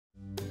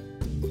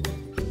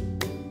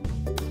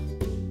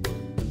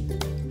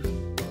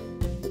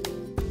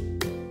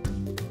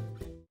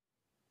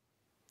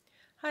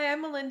Hi,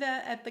 I'm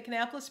Melinda at the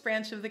Kannapolis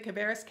branch of the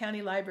Cabarrus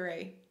County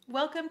Library.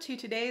 Welcome to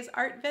today's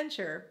Art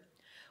Venture.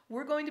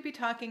 We're going to be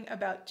talking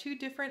about two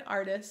different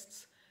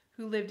artists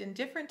who lived in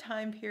different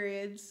time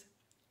periods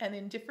and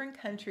in different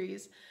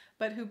countries,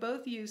 but who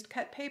both used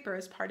cut paper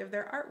as part of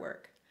their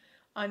artwork.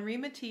 Henri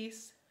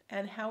Matisse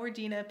and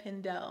Howardina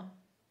Pindel.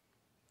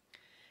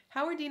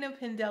 Howardina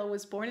Pindel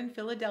was born in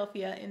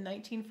Philadelphia in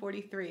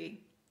 1943.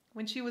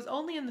 When she was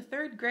only in the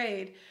 3rd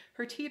grade,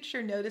 her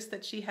teacher noticed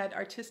that she had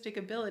artistic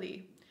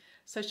ability.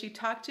 So she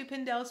talked to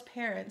Pindel's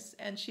parents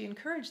and she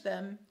encouraged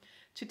them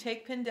to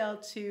take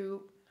Pindel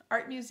to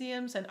art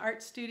museums and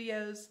art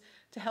studios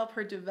to help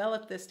her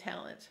develop this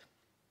talent.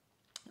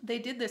 They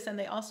did this, and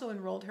they also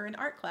enrolled her in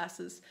art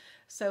classes.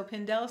 So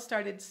Pindel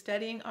started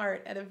studying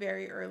art at a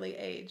very early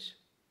age.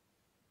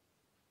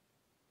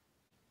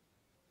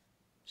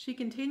 She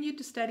continued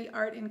to study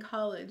art in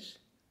college.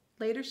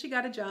 Later, she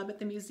got a job at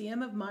the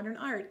Museum of Modern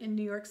Art in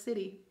New York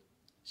City.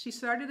 She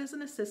started as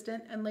an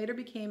assistant and later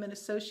became an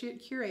associate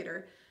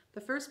curator, the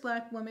first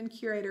Black woman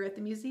curator at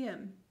the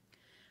museum.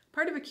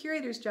 Part of a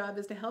curator's job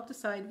is to help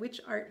decide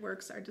which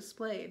artworks are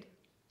displayed.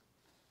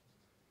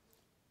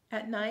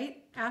 At night,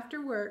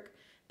 after work,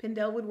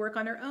 Pindel would work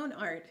on her own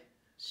art.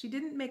 She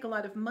didn't make a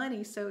lot of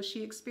money, so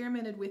she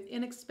experimented with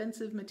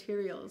inexpensive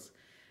materials.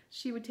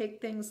 She would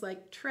take things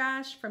like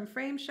trash from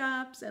frame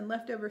shops and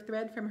leftover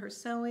thread from her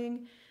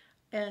sewing,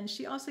 and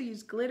she also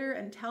used glitter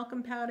and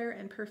talcum powder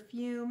and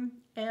perfume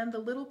and the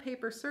little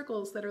paper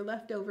circles that are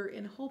left over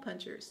in hole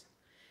punchers.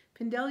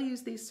 Pindel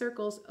used these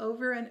circles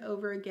over and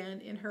over again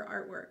in her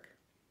artwork.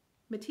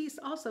 Matisse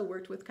also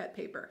worked with cut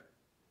paper.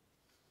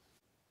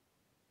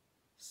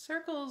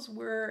 Circles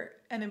were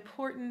an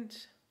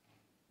important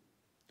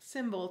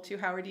symbol to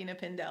Howardina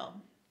Pindel.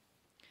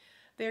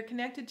 They are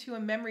connected to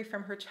a memory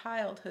from her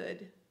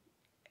childhood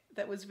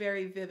that was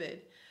very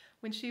vivid.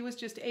 When she was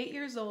just 8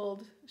 years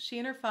old, she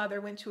and her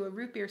father went to a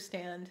root beer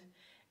stand,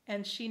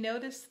 and she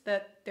noticed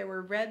that there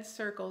were red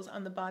circles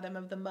on the bottom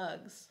of the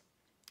mugs.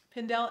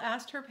 Pindel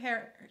asked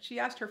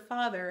her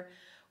father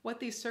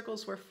what these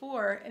circles were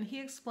for, and he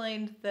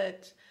explained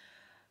that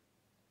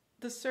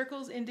the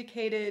circles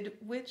indicated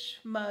which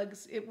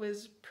mugs it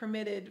was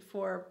permitted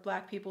for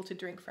Black people to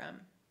drink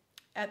from.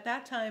 At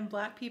that time,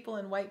 Black people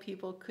and white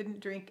people couldn't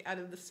drink out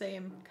of the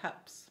same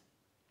cups.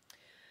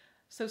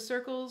 So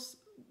circles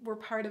were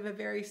part of a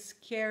very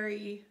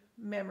scary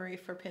memory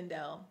for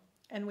Pindel.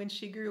 And when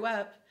she grew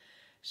up,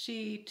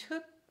 she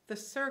took the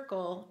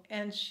circle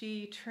and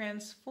she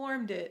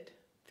transformed it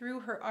through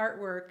her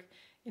artwork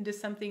into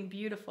something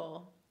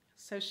beautiful.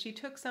 So she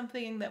took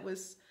something that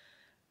was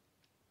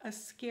a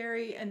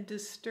scary and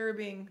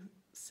disturbing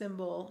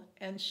symbol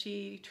and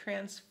she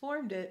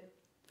transformed it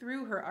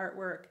through her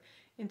artwork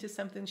into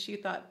something she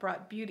thought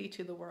brought beauty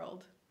to the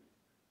world.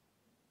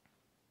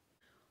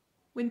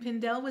 When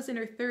Pindel was in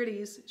her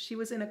 30s, she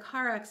was in a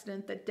car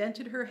accident that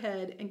dented her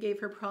head and gave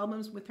her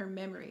problems with her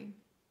memory.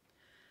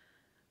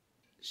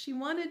 She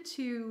wanted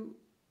to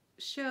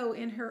show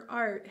in her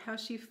art how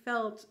she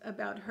felt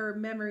about her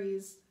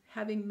memories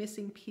having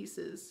missing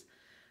pieces.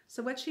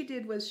 So what she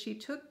did was she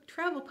took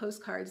travel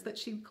postcards that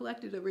she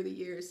collected over the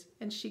years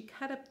and she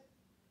cut up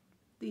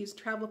these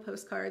travel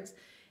postcards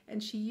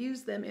and she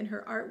used them in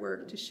her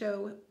artwork to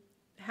show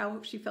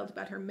how she felt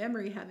about her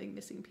memory having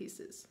missing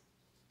pieces.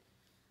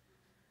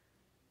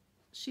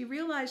 She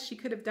realized she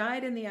could have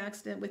died in the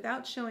accident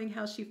without showing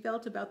how she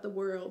felt about the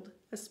world,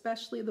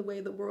 especially the way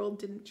the world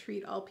didn't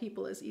treat all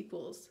people as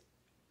equals.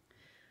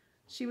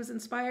 She was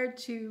inspired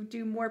to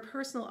do more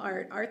personal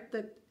art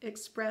that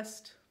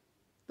expressed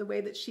the way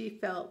that she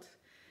felt.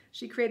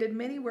 She created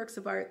many works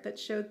of art that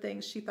showed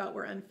things she thought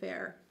were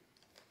unfair.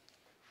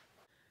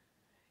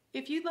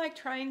 If you'd like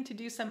trying to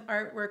do some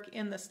artwork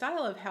in the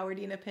style of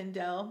Howardina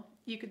Pindel,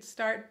 you could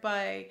start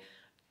by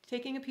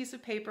taking a piece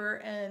of paper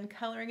and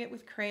coloring it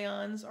with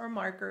crayons or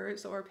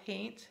markers or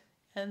paint,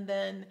 and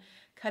then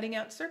cutting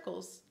out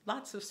circles,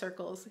 lots of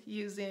circles,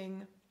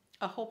 using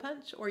a hole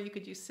punch, or you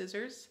could use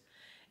scissors.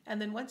 And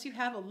then once you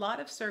have a lot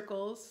of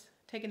circles,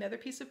 take another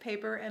piece of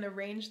paper and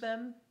arrange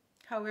them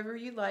however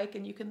you like,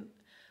 and you can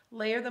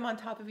layer them on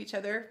top of each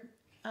other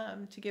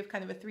to give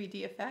kind of a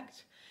 3D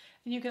effect.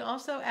 And you can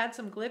also add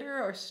some glitter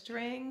or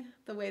string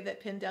the way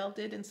that Pindel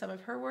did in some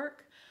of her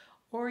work,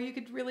 or you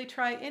could really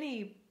try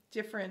any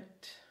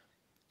different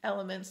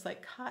elements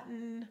like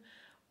cotton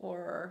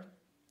or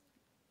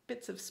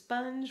bits of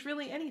sponge,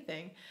 really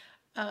anything.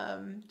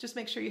 Just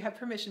make sure you have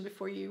permission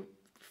before you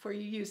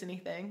use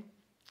anything.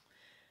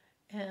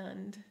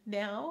 And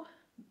now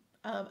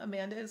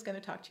Amanda is going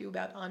to talk to you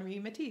about Henri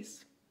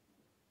Matisse.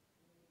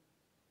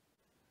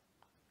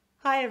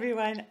 Hi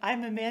everyone,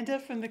 I'm Amanda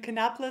from the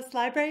Kannapolis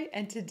Library,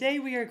 and today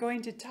we are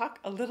going to talk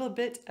a little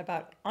bit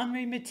about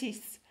Henri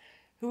Matisse,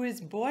 who was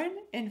born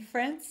in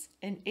France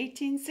in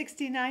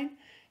 1869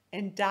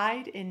 and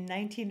died in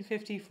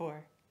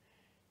 1954.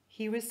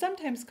 He was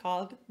sometimes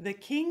called the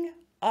King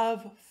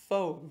of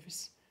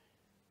Fauves.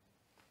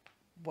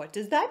 What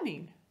does that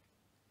mean?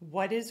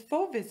 What is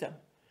Fauvism?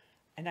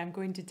 And I'm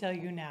going to tell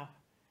you now.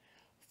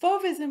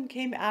 Fauvism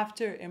came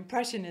after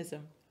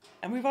Impressionism,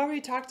 And we've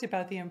already talked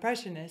about the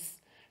Impressionists,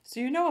 so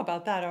you know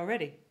about that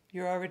already.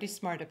 You're already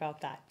smart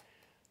about that.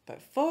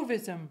 But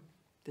Fauvism,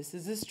 this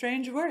is a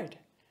strange word.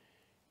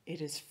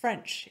 It is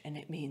French and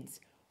it means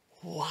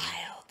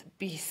wild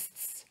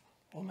beasts.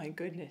 Oh my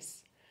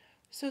goodness.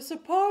 So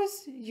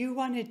suppose you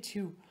wanted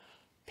to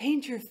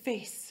paint your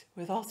face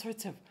with all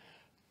sorts of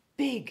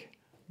big,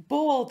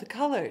 bold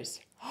colors.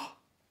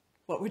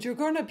 What would your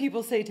grown-up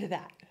people say to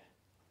that?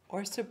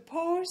 Or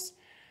suppose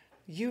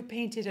you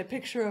painted a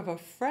picture of a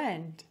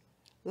friend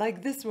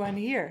like this one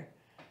here.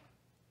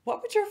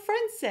 What would your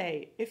friends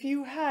say if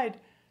you had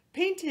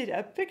painted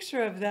a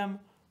picture of them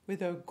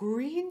with a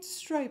green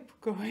stripe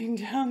going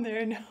down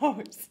their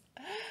nose?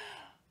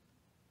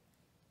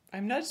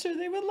 I'm not sure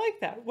they would like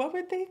that. What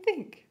would they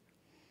think?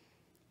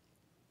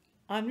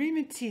 Henri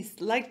Matisse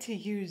liked to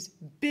use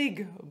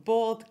big,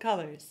 bold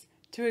colors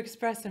to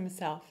express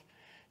himself.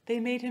 They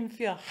made him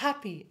feel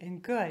happy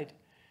and good.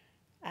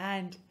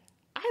 And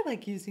I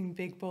like using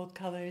big, bold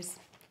colors.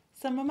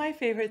 Some of my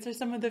favorites are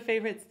some of the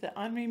favorites that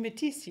Henri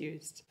Matisse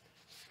used.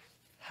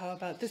 How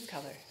about this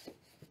color?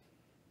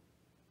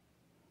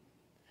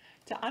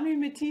 To Henri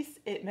Matisse,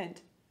 it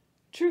meant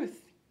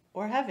truth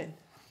or heaven.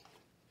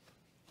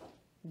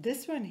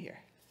 This one here.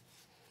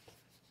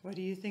 What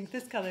do you think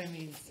this color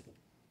means?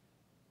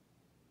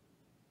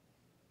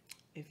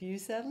 If you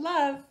said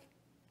love,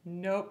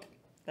 nope,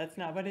 that's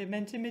not what it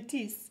meant to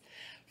Matisse.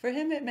 For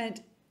him, it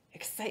meant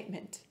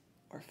excitement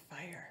or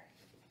fire.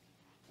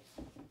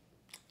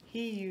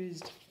 He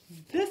used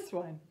this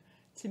one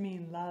to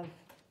mean love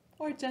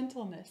or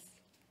gentleness.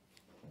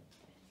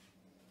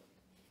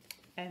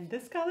 And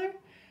this color,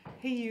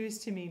 he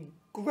used to mean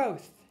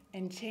growth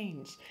and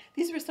change.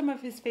 These were some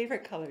of his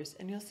favorite colors,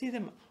 and you'll see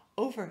them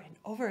over and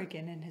over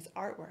again in his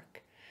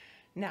artwork.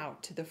 Now,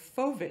 to the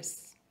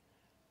Fauvists,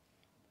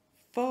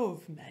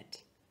 Fauve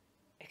meant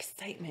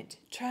excitement,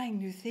 trying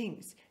new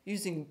things,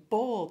 using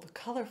bold,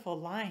 colorful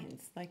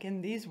lines, like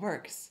in these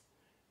works.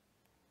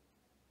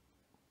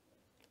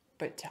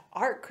 But to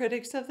art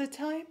critics of the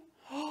time,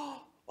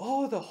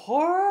 oh, the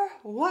horror!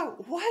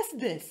 What was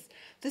this?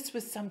 This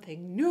was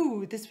something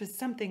new. This was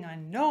something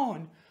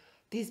unknown.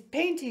 These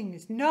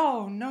paintings,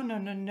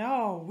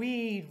 no.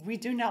 We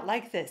do not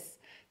like this.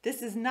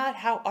 This is not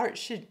how art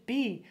should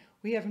be.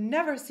 We have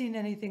never seen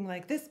anything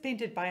like this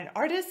painted by an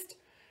artist.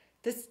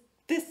 This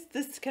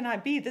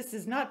cannot be. This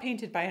is not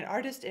painted by an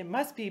artist. It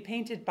must be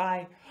painted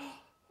by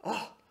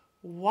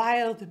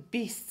wild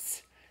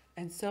beasts.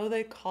 And so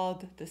they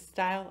called the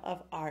style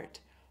of art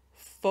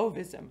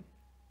Fauvism,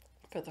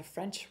 for the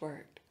French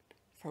word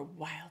for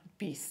wild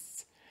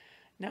beasts.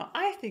 Now,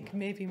 I think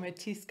maybe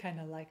Matisse kind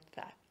of liked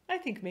that. I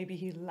think maybe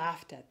he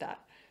laughed at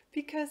that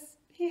because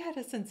he had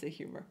a sense of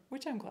humor,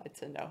 which I'm glad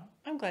to know.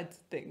 I'm glad to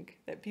think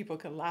that people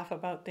can laugh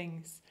about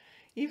things,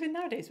 even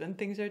nowadays when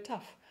things are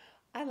tough.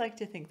 I like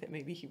to think that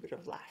maybe he would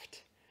have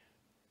laughed.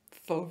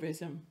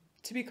 Fauvism,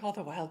 to be called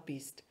a wild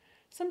beast.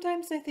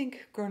 Sometimes I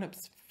think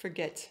grown-ups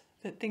forget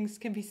that things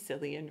can be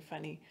silly and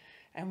funny.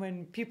 And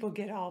when people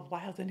get all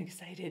wild and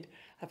excited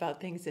about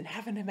things and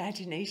have an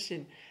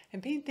imagination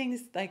and paint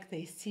things like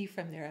they see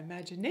from their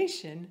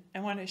imagination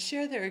and want to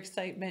share their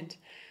excitement,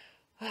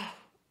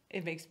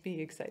 it makes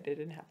me excited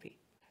and happy.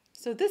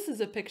 So this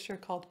is a picture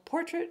called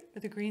Portrait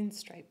with a Green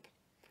Stripe.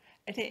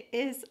 And it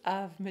is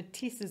of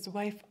Matisse's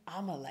wife,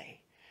 Amélie.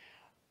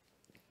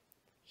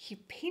 He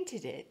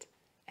painted it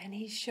and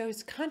he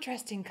shows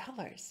contrasting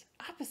colors,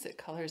 opposite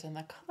colors on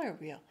the color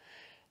wheel.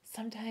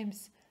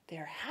 Sometimes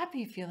they're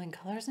happy feeling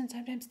colors and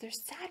sometimes they're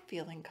sad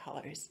feeling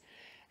colors.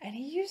 And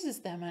he uses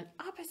them on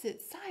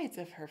opposite sides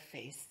of her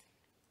face.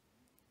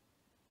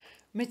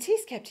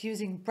 Matisse kept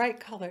using bright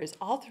colors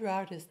all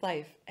throughout his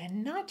life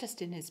and not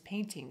just in his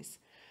paintings.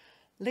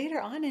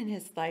 Later on in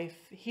his life,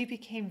 he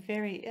became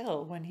very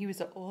ill when he was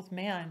an old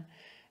man.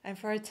 And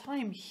for a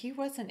time, he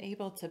wasn't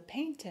able to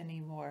paint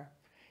anymore.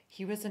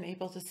 He wasn't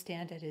able to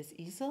stand at his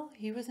easel.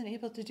 He wasn't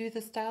able to do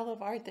the style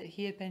of art that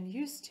he had been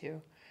used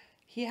to.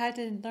 He had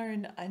to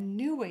learn a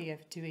new way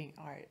of doing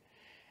art.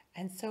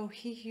 And so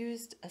he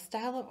used a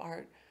style of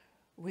art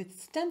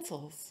with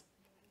stencils.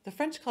 The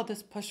French call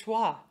this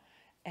pochoir,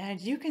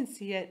 and you can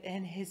see it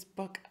in his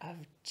book of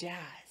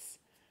jazz.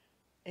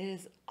 It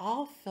is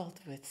all filled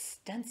with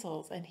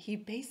stencils, and he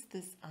based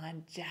this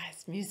on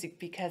jazz music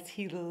because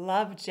he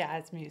loved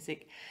jazz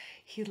music.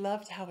 He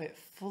loved how it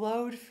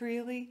flowed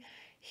freely.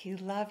 He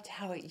loved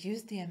how it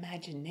used the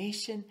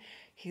imagination.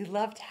 He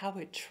loved how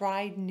it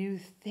tried new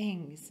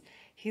things.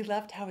 He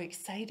loved how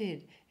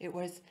excited it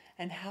was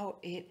and how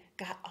it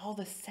got all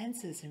the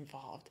senses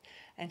involved.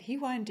 And he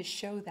wanted to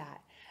show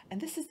that. And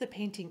this is the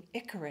painting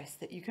Icarus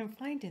that you can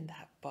find in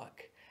that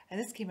book. And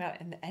this came out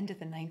in the end of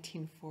the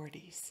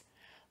 1940s.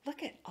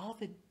 Look at all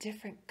the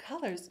different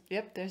colors.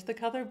 Yep, there's the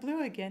color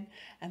blue again,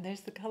 and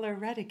there's the color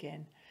red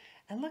again.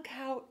 And look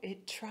how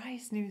it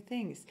tries new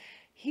things.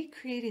 He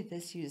created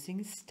this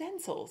using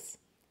stencils.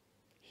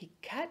 He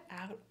cut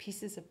out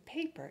pieces of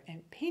paper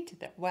and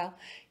painted them. Well,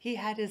 he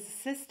had his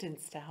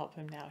assistants to help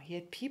him now. He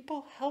had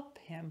people help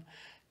him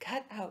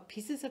cut out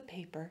pieces of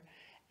paper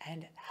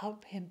and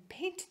help him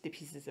paint the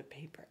pieces of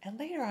paper. And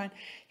later on,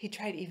 he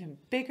tried even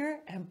bigger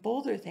and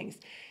bolder things.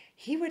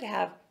 He would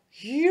have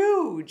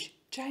huge,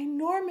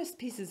 ginormous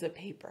pieces of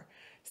paper.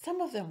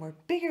 Some of them were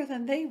bigger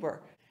than they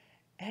were.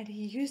 And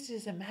he used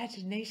his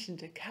imagination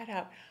to cut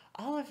out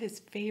all of his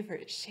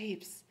favorite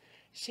shapes,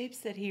 shapes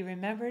that he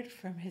remembered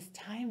from his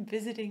time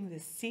visiting the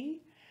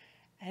sea.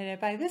 And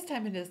by this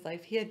time in his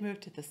life, he had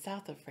moved to the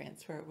south of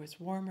France, where it was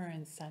warmer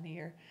and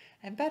sunnier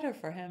and better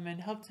for him, and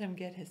helped him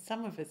get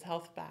some of his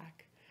health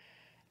back.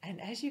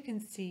 And as you can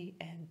see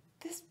in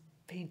this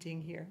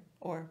painting here,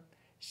 or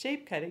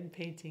shape-cutting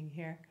painting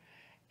here,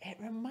 it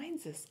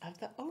reminds us of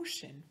the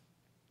ocean.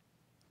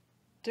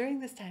 During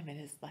this time in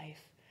his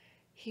life,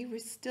 he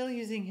was still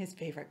using his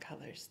favorite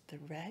colors, the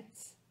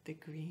reds, the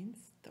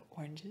greens, the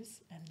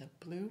oranges, and the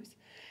blues.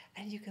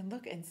 And you can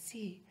look and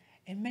see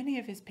in many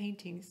of his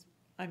paintings,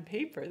 on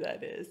paper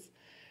that is,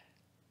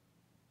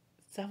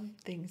 some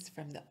things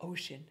from the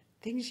ocean,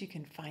 things you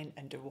can find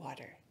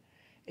underwater.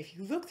 If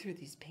you look through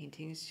these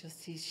paintings, you'll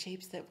see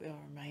shapes that will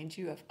remind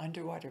you of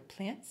underwater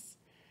plants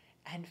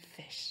and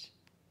fish.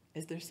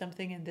 Is there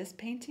something in this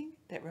painting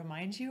that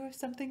reminds you of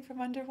something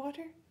from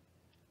underwater?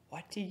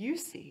 What do you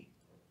see?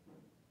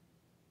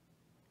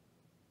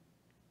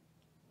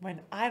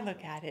 When I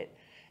look at it,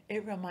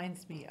 it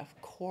reminds me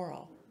of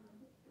coral,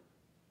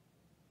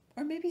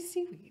 or maybe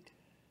seaweed.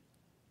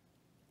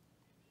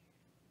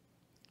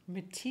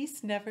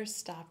 Matisse never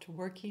stopped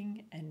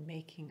working and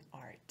making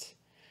art.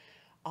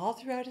 All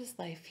throughout his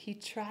life, he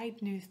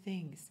tried new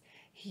things.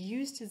 He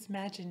used his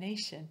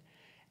imagination,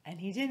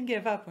 and he didn't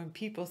give up when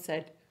people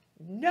said,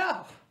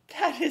 "No,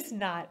 that is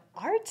not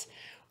art.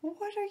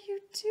 What are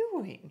you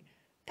doing?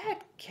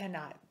 That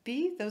cannot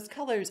be. Those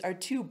colors are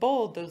too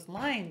bold. Those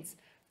lines,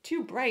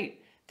 too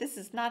bright. This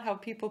is not how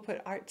people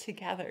put art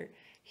together."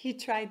 He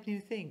tried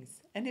new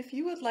things. And if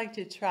you would like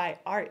to try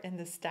art in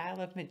the style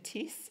of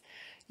Matisse,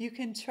 you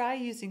can try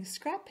using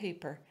scrap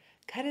paper.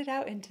 Cut it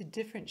out into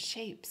different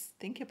shapes.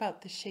 Think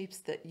about the shapes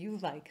that you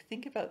like.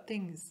 Think about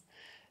things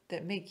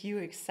that make you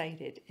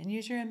excited, and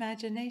use your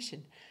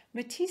imagination.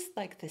 Matisse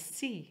liked the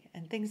sea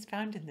and things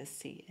found in the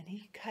sea, and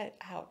he cut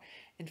out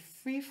in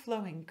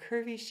free-flowing,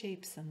 curvy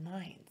shapes and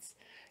lines.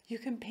 You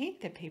can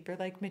paint the paper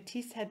like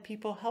Matisse had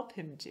people help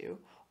him do,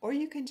 or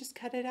you can just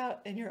cut it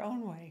out in your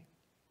own way.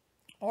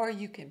 Or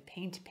you can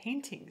paint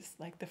paintings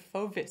like the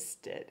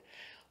Fauvists did.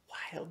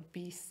 Wild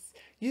beasts.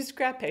 Use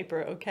scrap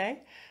paper,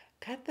 okay?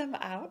 Cut them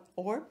out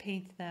or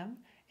paint them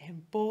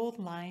in bold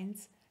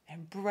lines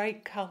and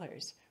bright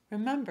colors.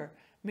 Remember,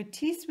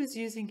 Matisse was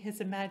using his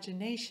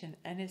imagination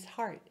and his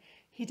heart.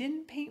 He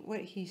didn't paint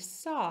what he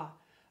saw,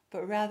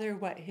 but rather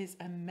what his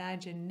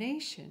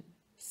imagination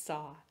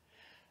saw.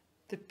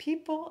 The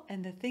people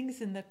and the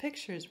things in the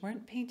pictures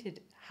weren't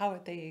painted how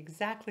they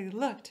exactly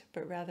looked,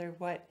 but rather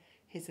what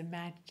his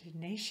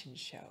imagination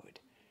showed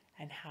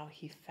and how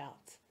he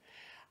felt.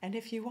 And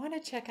if you want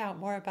to check out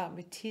more about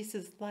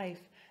Matisse's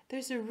life,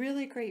 there's a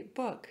really great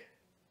book.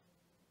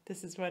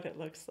 This is what it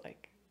looks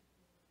like.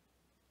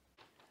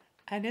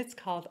 And it's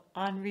called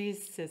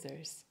Henri's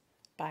Scissors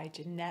by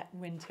Jeanette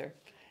Winter.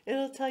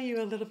 It'll tell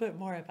you a little bit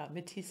more about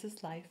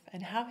Matisse's life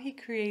and how he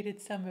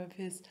created some of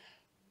his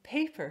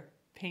paper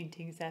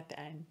paintings at the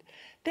end.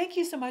 Thank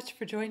you so much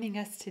for joining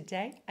us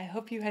today. I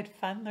hope you had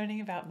fun learning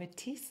about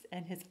Matisse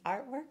and his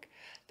artwork,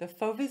 the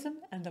Fauvism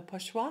and the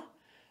Pochois,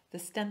 the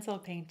stencil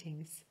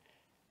paintings.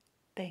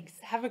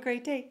 Thanks. Have a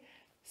great day.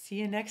 See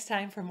you next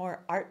time for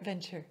more Art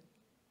Venture.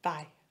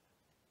 Bye.